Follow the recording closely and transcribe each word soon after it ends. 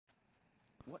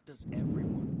what does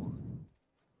everyone want?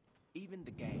 Even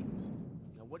the gangs.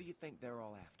 Now, what do you think they're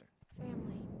all after?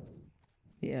 Family.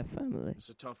 Yeah, family. It's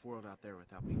a tough world out there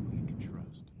without people you can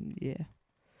trust. Yeah.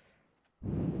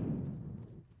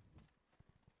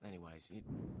 Anyways,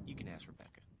 you can ask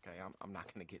Rebecca, okay? I'm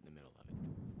not gonna get in the middle of it.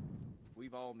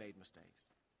 We've all made mistakes.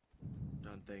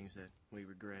 Done things that we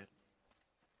regret.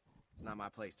 It's not my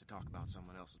place to talk about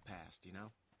someone else's past, you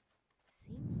know?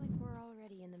 Seems like we're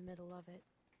already in the middle of it.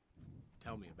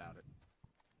 Tell me about it.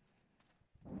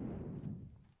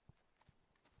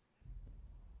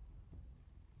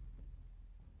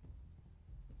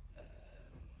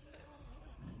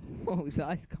 Oh, his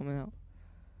eyes coming out.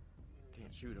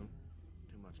 Can't shoot him.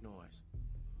 Too much noise.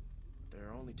 There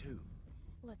are only two.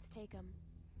 Let's take them.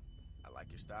 I like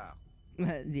your style.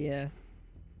 Yeah.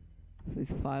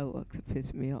 These fireworks are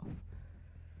pissing me off.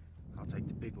 I'll take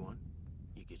the big one.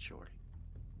 You get Shorty.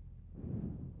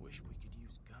 Wish we could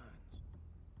use guns.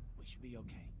 We should be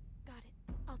okay. Got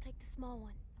it. I'll take the small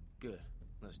one. Good.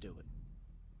 Let's do it.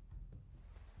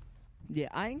 Yeah,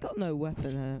 I ain't got no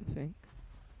weapon, I don't think.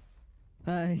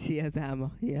 She has a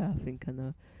hammer. Yeah, I think I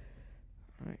know.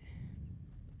 Alright.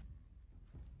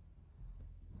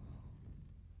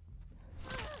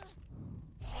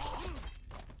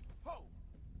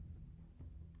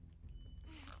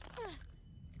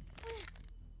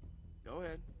 Go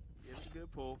ahead. Give us a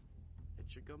good pull. It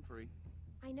should come free.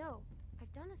 I know.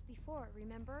 I've done this before,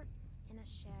 remember? In a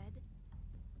shed.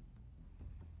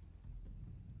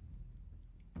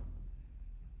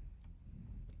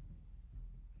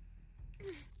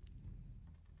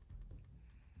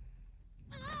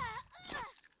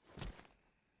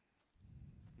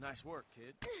 Nice work,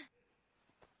 kid.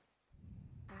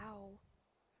 Ow.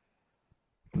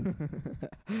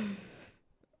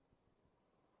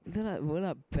 We're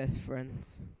like best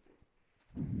friends.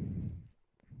 Oh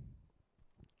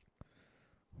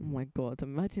my god,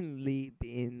 imagine Lee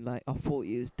being like, I thought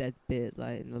he was dead bit,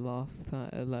 like in the last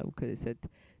time, like, because it said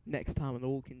next time on The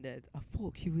Walking Dead, I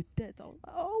thought you were dead. I was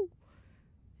like, oh!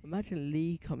 Imagine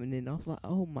Lee coming in, I was like,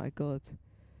 oh my god.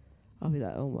 I'll be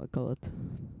like, oh my god.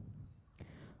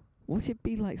 Would it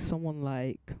be like someone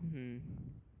like,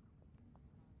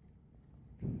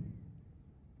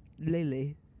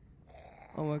 Lily?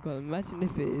 Oh my god, imagine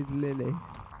if it is Lily.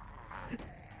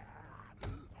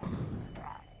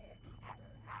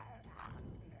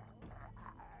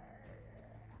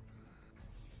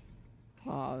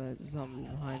 Oh, there's a zombie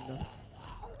behind us.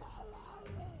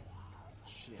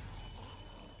 Shit.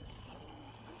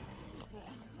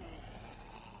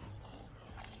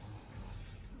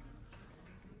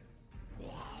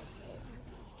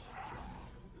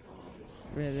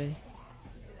 Really?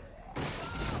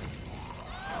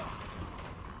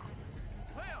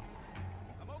 Clem!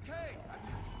 I'm okay. I'm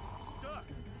stuck.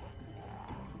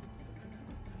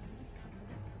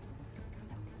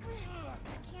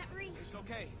 I can't reach. It's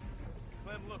okay.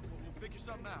 Clem, look, we'll figure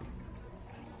something out.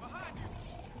 Behind you!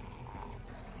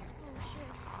 Oh,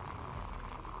 shit.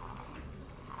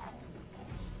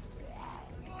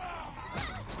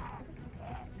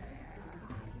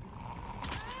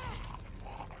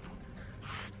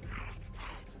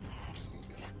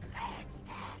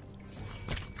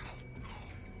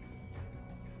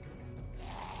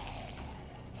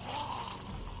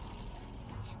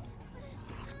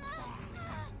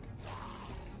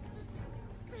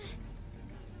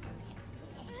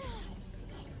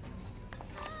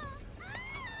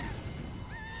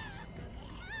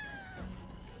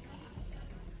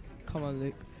 Come on,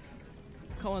 Luke.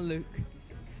 Come on, Luke.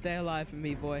 Stay alive for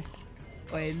me, boy.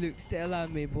 Wait, Luke, stay alive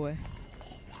for me, boy.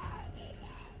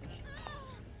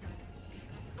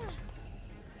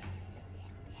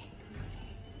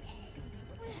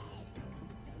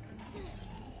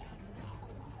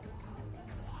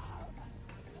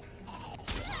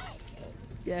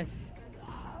 Yes.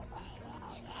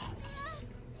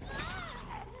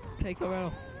 Take her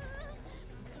out.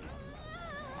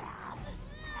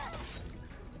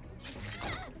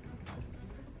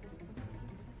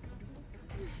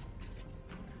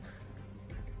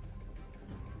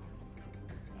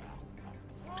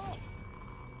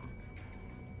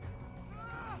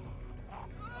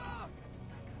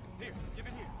 Here, give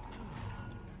it here.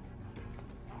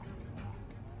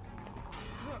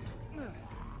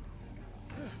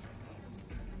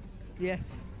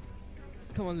 Yes.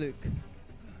 Come on, Luke.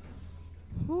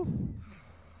 Oh,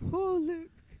 oh, Luke.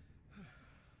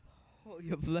 Oh,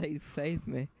 your blade saved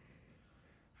me.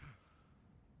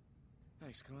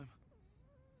 Thanks, Clem.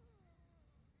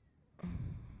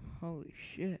 Holy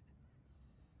shit.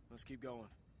 Let's keep going.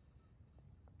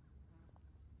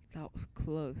 That was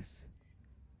close.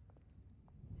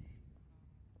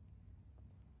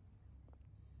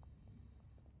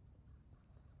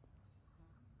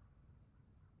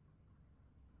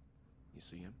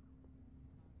 You see him?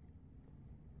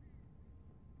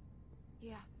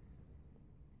 Yeah.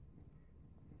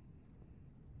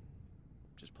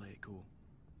 Just play it cool.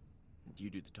 You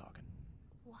do the talking.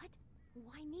 What?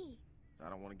 Why me? I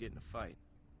don't want to get in a fight.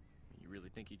 You really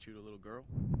think he'd shoot a little girl?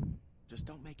 Just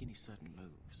don't make any sudden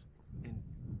moves. And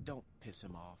don't piss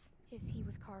him off. Is he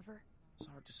with Carver? It's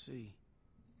hard to see.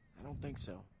 I don't think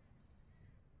so.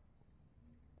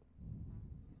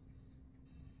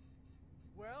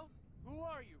 Well, who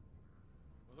are you?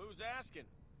 Well, who's asking?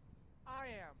 I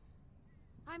am.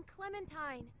 I'm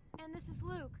Clementine, and this is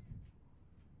Luke.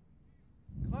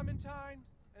 Clementine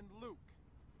and Luke.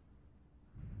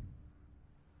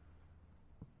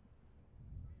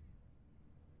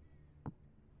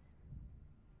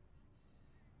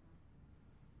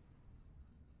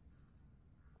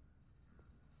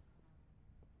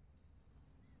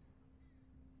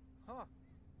 Huh.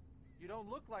 You don't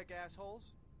look like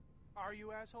assholes. Are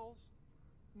you assholes?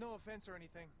 No offense or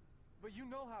anything, but you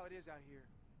know how it is out here.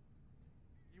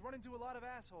 You run into a lot of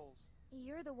assholes.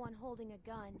 You're the one holding a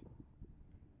gun.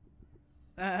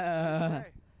 Touché.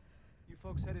 You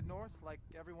folks headed north like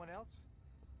everyone else?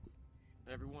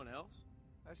 Everyone else?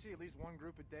 I see at least one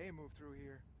group a day move through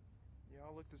here. You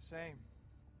all look the same.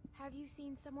 Have you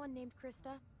seen someone named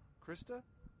Krista? Krista?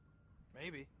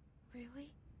 Maybe.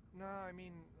 Really? No, I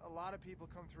mean, a lot of people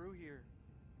come through here.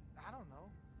 I don't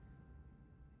know.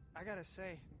 I gotta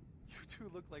say, you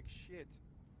two look like shit.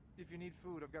 If you need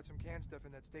food, I've got some canned stuff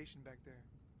in that station back there.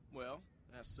 Well,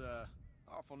 that's,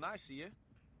 awful nice of you.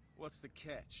 What's the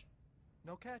catch?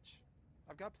 No catch.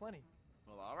 I've got plenty.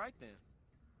 Well, all right then.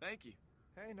 Thank you.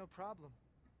 Hey, no problem.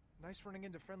 Nice running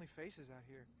into friendly faces out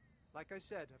here. Like I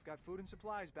said, I've got food and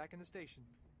supplies back in the station.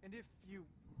 And if you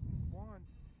want...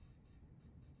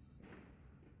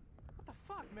 What the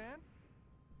fuck, man?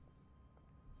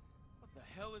 What the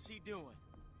hell is he doing?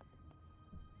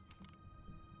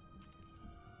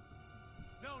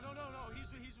 No,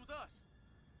 he's with us.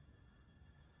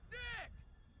 Nick!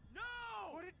 No!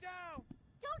 Put it down!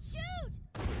 Don't shoot!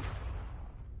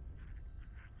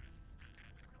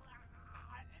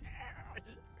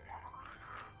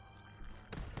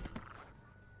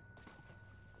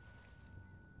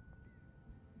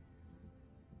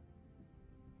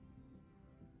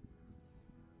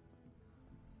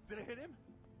 Did I hit him?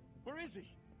 Where is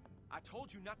he? I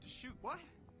told you not to shoot. What?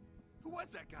 Who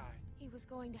was that guy? He was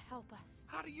going to help us.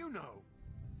 How do you know?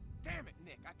 Damn it,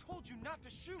 Nick. I told you not to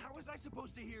shoot. How was I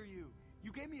supposed to hear you?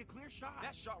 You gave me a clear shot.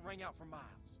 That shot rang out for miles.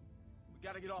 We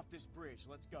gotta get off this bridge.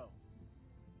 Let's go.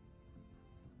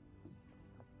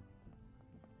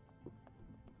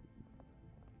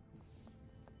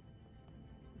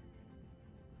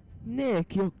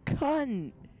 Nick, you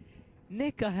cunt!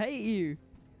 Nick, I hate you!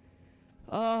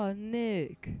 Oh,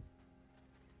 Nick.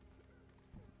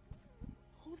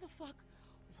 Who the fuck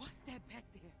was that back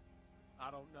there? I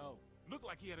don't know. Looked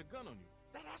like he had a gun on you.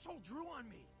 That asshole drew on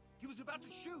me. He was about to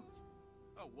shoot.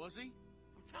 Oh, was he?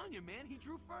 I'm telling you, man, he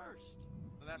drew first.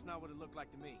 Well, that's not what it looked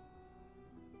like to me.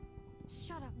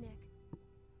 Shut up, Nick.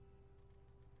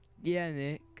 Yeah,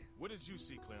 Nick. What did you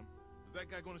see, Clem? Was that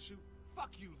guy gonna shoot?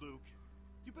 Fuck you, Luke.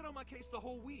 You've been on my case the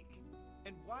whole week.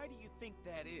 And why do you think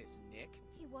that is, Nick?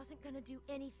 He wasn't gonna do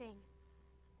anything.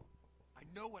 I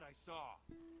know what I saw.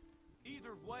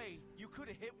 Either way, you could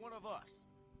have hit one of us.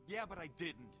 Yeah, but I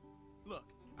didn't. Look,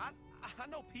 I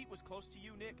know Pete was close to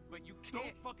you, Nick, but you can't...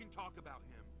 Don't fucking talk about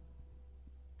him.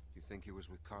 You think he was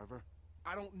with Carver?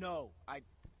 I don't know.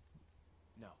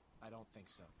 No, I don't think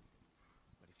so.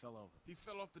 But he fell over. He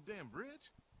fell off the damn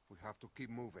bridge? We have to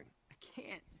keep moving. I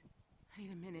can't. I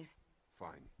need a minute.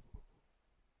 Fine.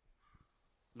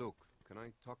 Luke, can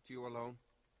I talk to you alone?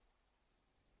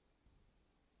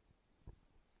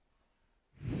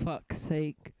 Fuck's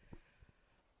sake.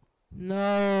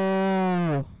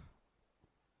 No!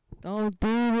 Don't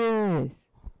do this!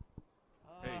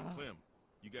 Hey, Clem,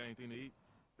 you got anything to eat?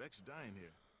 Beck's dying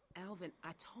here. Alvin,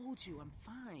 I told you I'm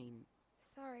fine.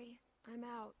 Sorry, I'm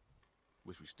out.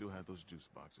 Wish we still had those juice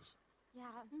boxes.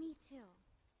 Yeah, me too.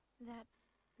 That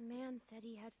man said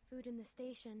he had food in the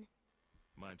station.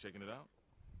 Mind checking it out?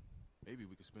 Maybe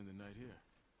we could spend the night here.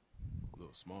 A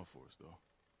little small for us, though.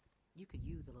 You could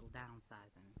use a little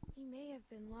downsizing. He may have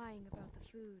been lying about the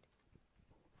food.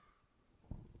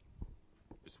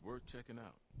 It's worth checking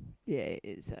out. Yeah, it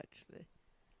is actually.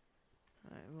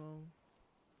 Alright, well.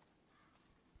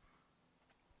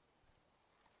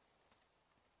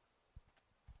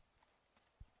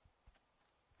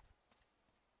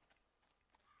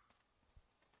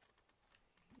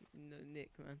 No, Nick,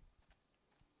 man.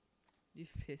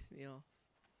 You've pissed me off.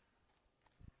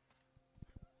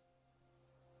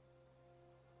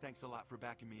 Thanks a lot for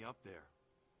backing me up there.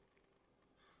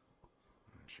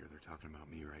 I'm sure they're talking about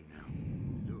me right now.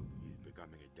 Look, he's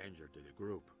becoming a danger to the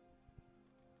group.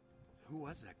 Who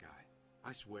was that guy?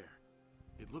 I swear.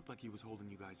 It looked like he was holding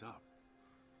you guys up.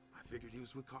 I figured he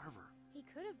was with Carver. He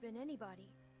could have been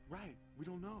anybody. Right, we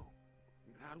don't know.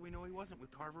 How do we know he wasn't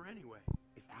with Carver anyway?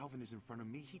 If Alvin is in front of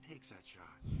me, he takes that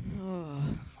shot.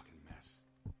 What a fucking mess.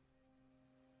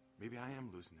 Maybe I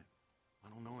am losing it. I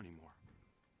don't know anymore.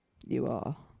 You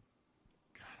are.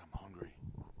 God, I'm hungry.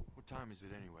 What time is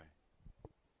it anyway?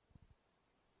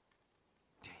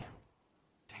 Damn.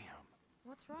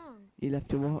 What's wrong? You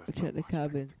left your I watch left my at the watch back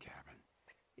cabin. at the cabin.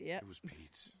 Yep. It was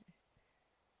Pete's.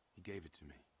 He gave it to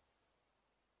me.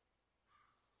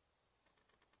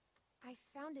 I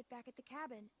found it back at the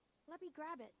cabin. Let me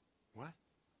grab it. What?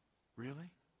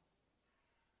 Really?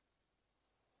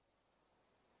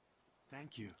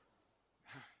 Thank you.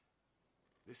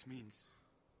 This means...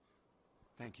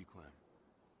 Thank you, Clem.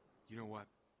 You know what?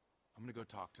 I'm gonna go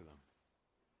talk to them.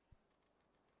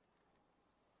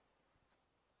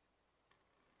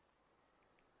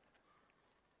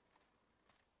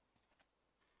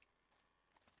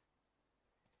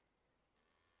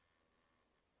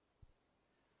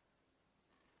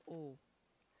 Oh.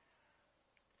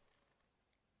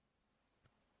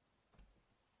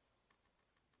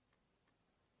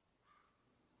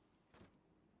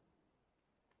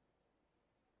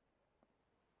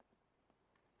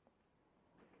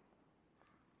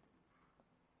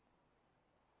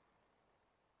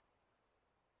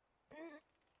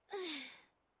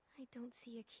 I don't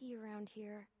see a key around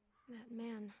here. That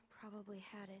man probably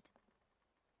had it.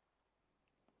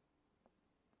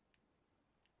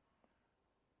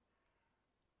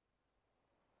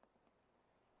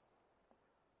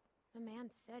 The man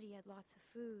said he had lots of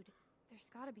food. There's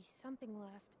gotta be something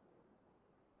left.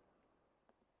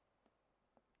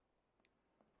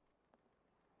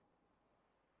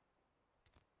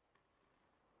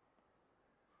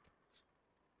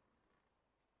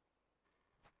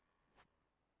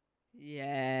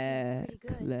 Yeah, pretty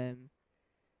good. Clem.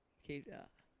 Keep that.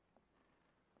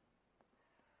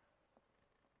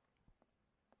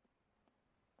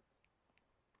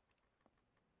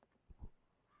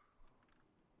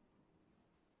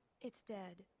 It's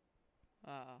dead.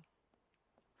 Ah.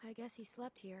 I guess he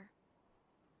slept here.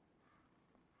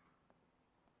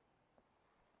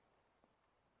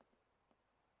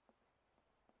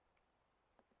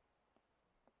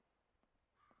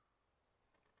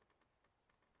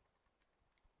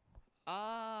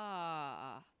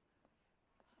 Ah.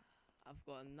 I've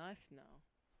got a knife now.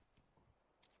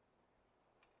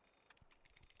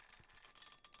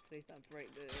 Please don't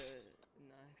break the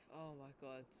knife. Oh my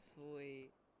god,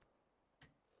 sweet.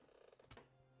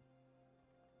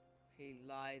 He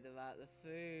lied about the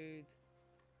food.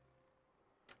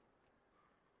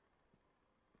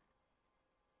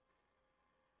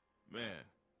 Man,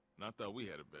 and I thought we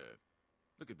had it bad.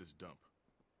 Look at this dump.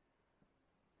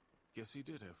 Guess he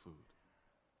did have food.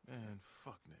 Man,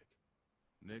 fuck Nick.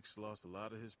 Nick's lost a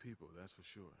lot of his people, that's for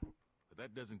sure. But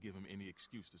that doesn't give him any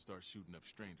excuse to start shooting up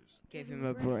strangers. Give him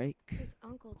a break. His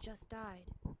uncle just died.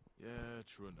 Yeah,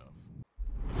 true enough.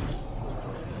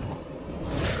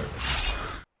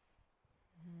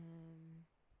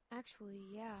 Actually,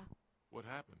 yeah. What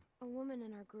happened? A woman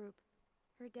in our group.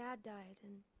 Her dad died,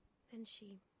 and then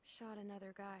she shot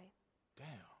another guy.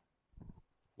 Damn.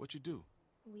 What you do?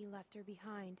 We left her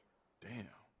behind. Damn.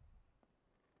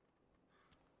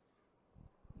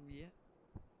 Yeah.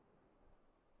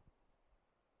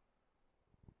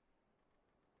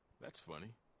 That's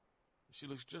funny. She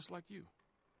looks just like you.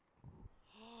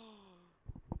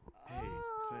 Hey,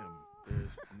 Clem,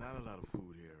 there's not a lot of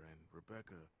food here, and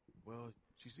Rebecca, well,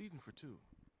 she's eating for two.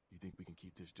 You think we can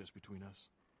keep this just between us?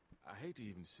 I hate to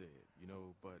even say it, you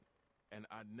know, and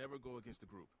I'd never go against the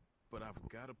group, but I've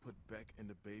got to put Beck and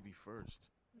the baby first.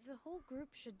 The whole group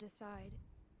should decide.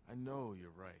 I know, you're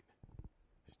right.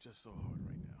 It's just so hard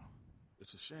right now.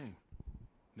 It's a shame.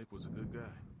 Nick was a good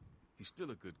guy. He's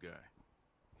still a good guy.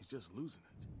 He's just losing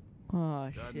it. Oh,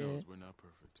 God shit. knows we're not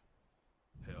perfect.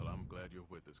 Hell, I'm glad you're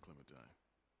with us, Clementine.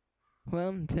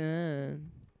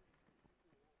 Clementine.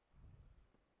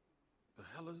 The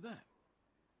hell is that?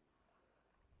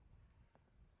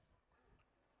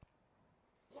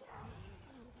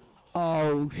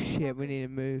 Oh, shit. We need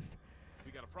to move.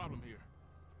 We got a problem here.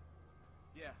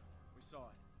 Yeah, we saw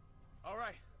it. All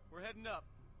right, we're heading up.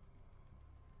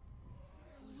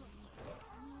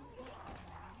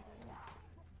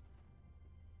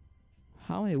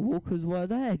 How many walkers were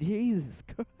there? Jesus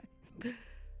Christ.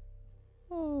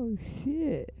 Oh,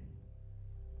 shit.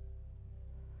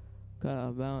 Got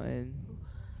a mountain.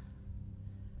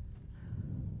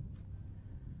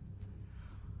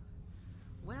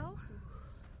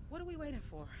 What are we waiting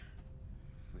for?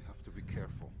 We have to be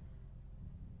careful.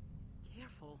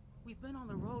 Careful. We've been on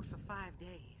the road for 5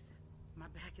 days. My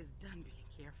back is done being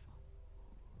careful.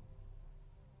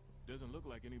 Doesn't look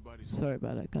like anybody's... Sorry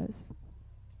about that, guys.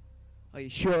 Are you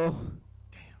sure?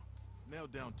 Damn.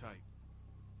 Nailed down tight.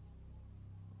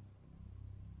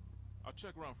 I'll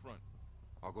check around front.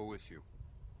 I'll go with you.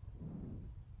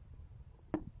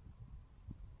 Well,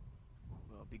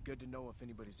 it'd be good to know if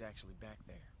anybody's actually back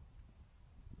there.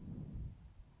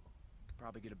 Could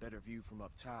probably get a better view from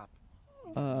up top.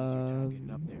 Easier time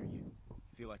getting up there. You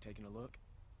feel like taking a look?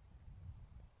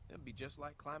 It'd be just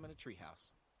like climbing a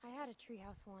treehouse. I had a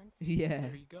treehouse once. Yeah.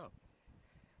 There you go.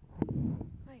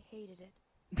 I hated it.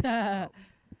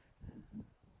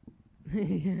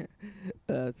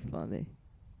 That's funny.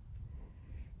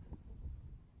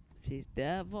 She's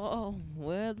devil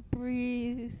with the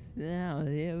breeze. Now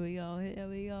here we go, here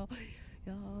we go.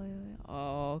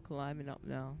 Oh, climbing up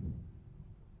now.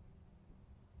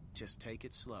 Just take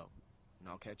it slow, and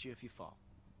I'll catch you if you fall.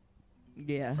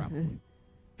 Yeah. Probably.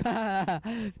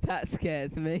 That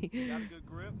scares me. Got a good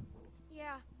grip?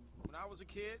 Yeah. When I was a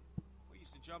kid, we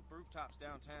used to jump rooftops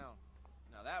downtown.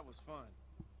 Now that was fun.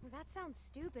 Well, that sounds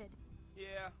stupid.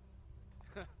 Yeah.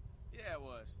 Yeah, it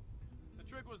was. The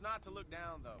trick was not to look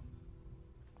down, though.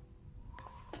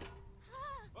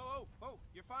 Oh,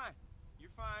 you're fine. You're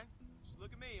fine. Just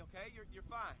look at me, okay? You're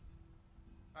fine.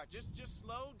 All right, just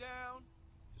slow down,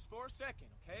 just for a second,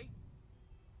 okay?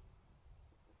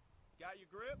 Got your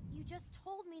grip? You just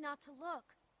told me not to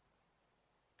look.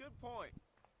 Good point.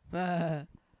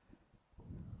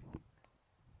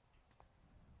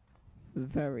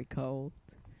 Very cold.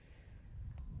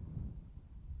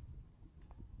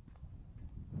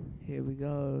 Here we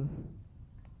go.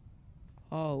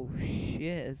 Oh shit,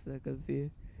 it's a good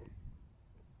view.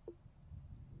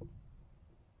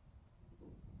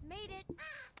 Made it. You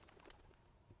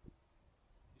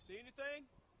see anything?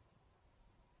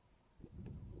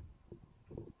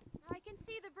 I can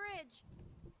see the bridge.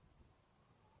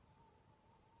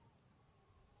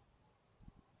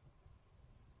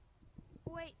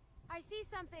 Wait, I see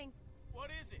something.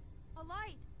 What is it? A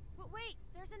light. Wait,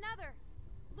 there's another.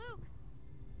 Luke.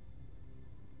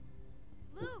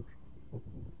 Luke.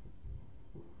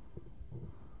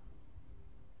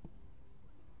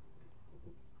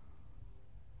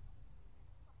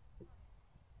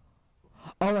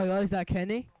 Oh my god, is that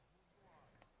Kenny?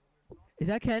 Is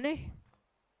that Kenny?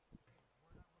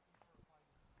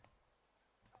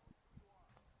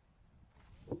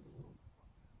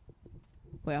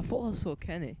 Wait, I thought I saw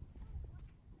Kenny.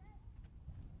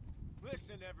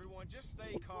 Listen, everyone, just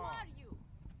stay calm. Who are you?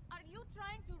 Are you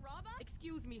trying to rob us?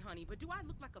 Excuse me, honey, but do I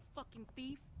look like a fucking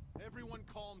thief? Everyone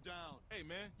calm down. Hey,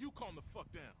 man, you calm the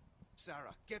fuck down.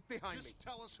 Sarah, get behind me. Just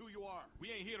tell us who you are.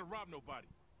 We ain't here to rob nobody.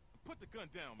 Put the gun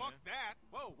down, man. Fuck that.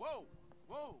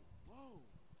 Whoa.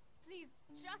 Please,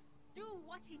 just do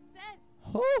what he says.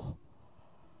 Oh!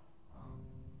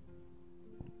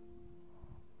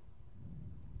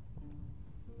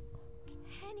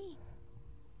 Kenny.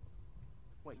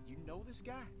 Wait, you know this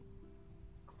guy?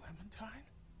 Clementine?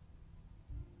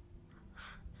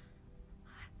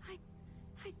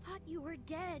 I thought you were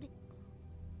dead.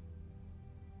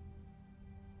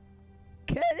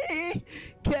 Kenny!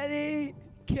 Kenny!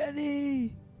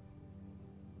 Kenny!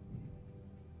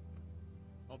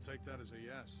 I'll take that as a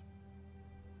yes.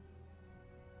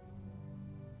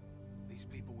 These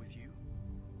people with you?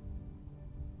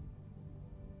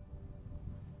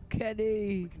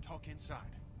 Kenny! We can talk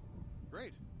inside.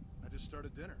 Great. I just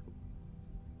started dinner.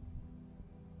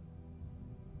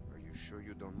 Are you sure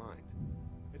you don't mind?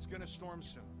 It's gonna storm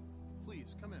soon.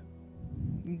 Please, come in.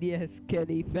 Yes,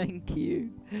 Kenny, thank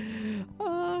you.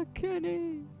 Ah,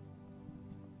 Kenny.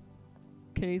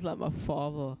 Kenny's like my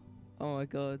father. Oh my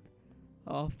god.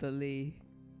 After Lee.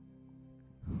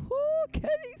 Oh,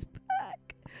 Kenny's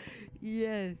back.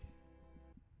 Yes.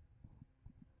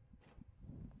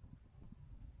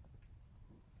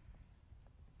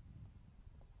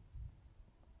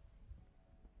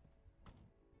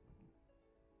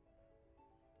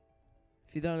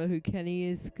 If you don't know who Kenny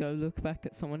is, go look back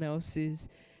at someone else's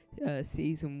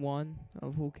season 1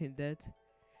 of Walking Dead.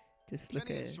 Just look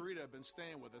Kenny at and it. Sarita have been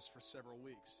staying with us for several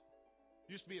weeks.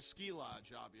 Used to be a ski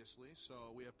lodge, obviously,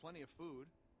 so we have plenty of food.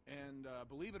 And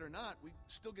believe it or not, we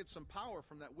still get some power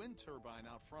from that wind turbine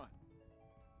out front.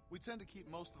 We tend to keep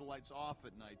most of the lights off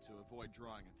at night to avoid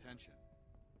drawing attention.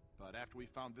 But after we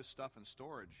found this stuff in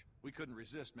storage, we couldn't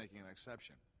resist making an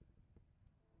exception.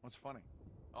 What's funny?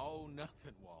 Oh,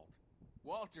 nothing, Walt.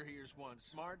 Walter here's one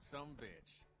smart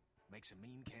sumbitch. Makes a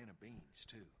mean can of beans,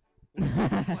 too.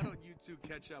 Why don't you two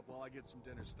catch up while I get some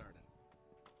dinner started?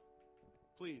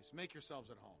 Please, make yourselves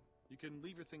at home. You can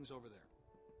leave your things over there.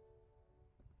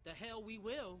 The hell we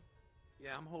will.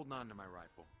 Yeah, I'm holding on to my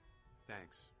rifle.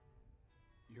 Thanks.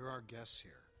 You're our guests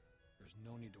here. There's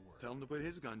no need to worry. Tell him to put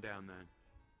his gun down then.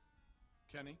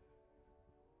 Kenny?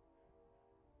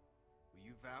 Will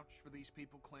you vouch for these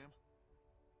people, Clem?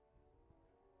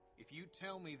 If you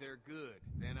tell me they're good,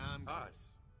 then I'm good. Us.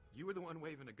 You were the one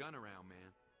waving a gun around, man.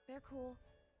 They're cool.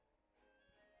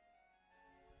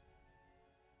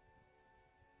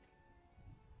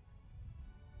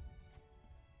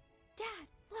 Dad,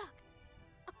 look!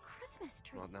 A Christmas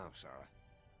tree! Not now, Sarah.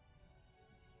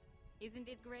 Isn't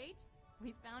it great?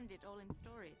 We found it all in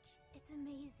storage. It's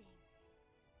amazing.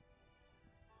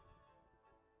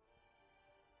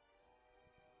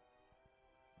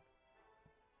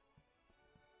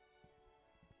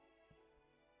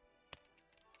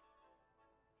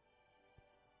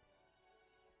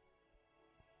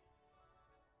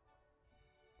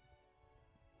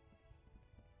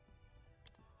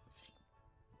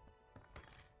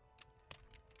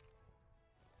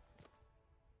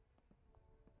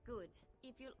 Good.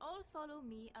 If you'll all follow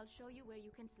me, I'll show you where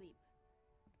you can sleep.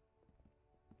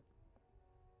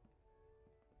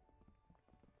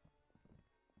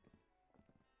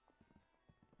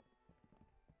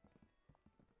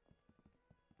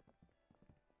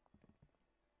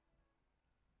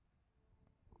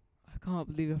 I can't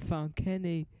believe I found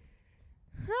Kenny.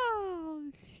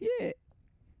 Oh, shit.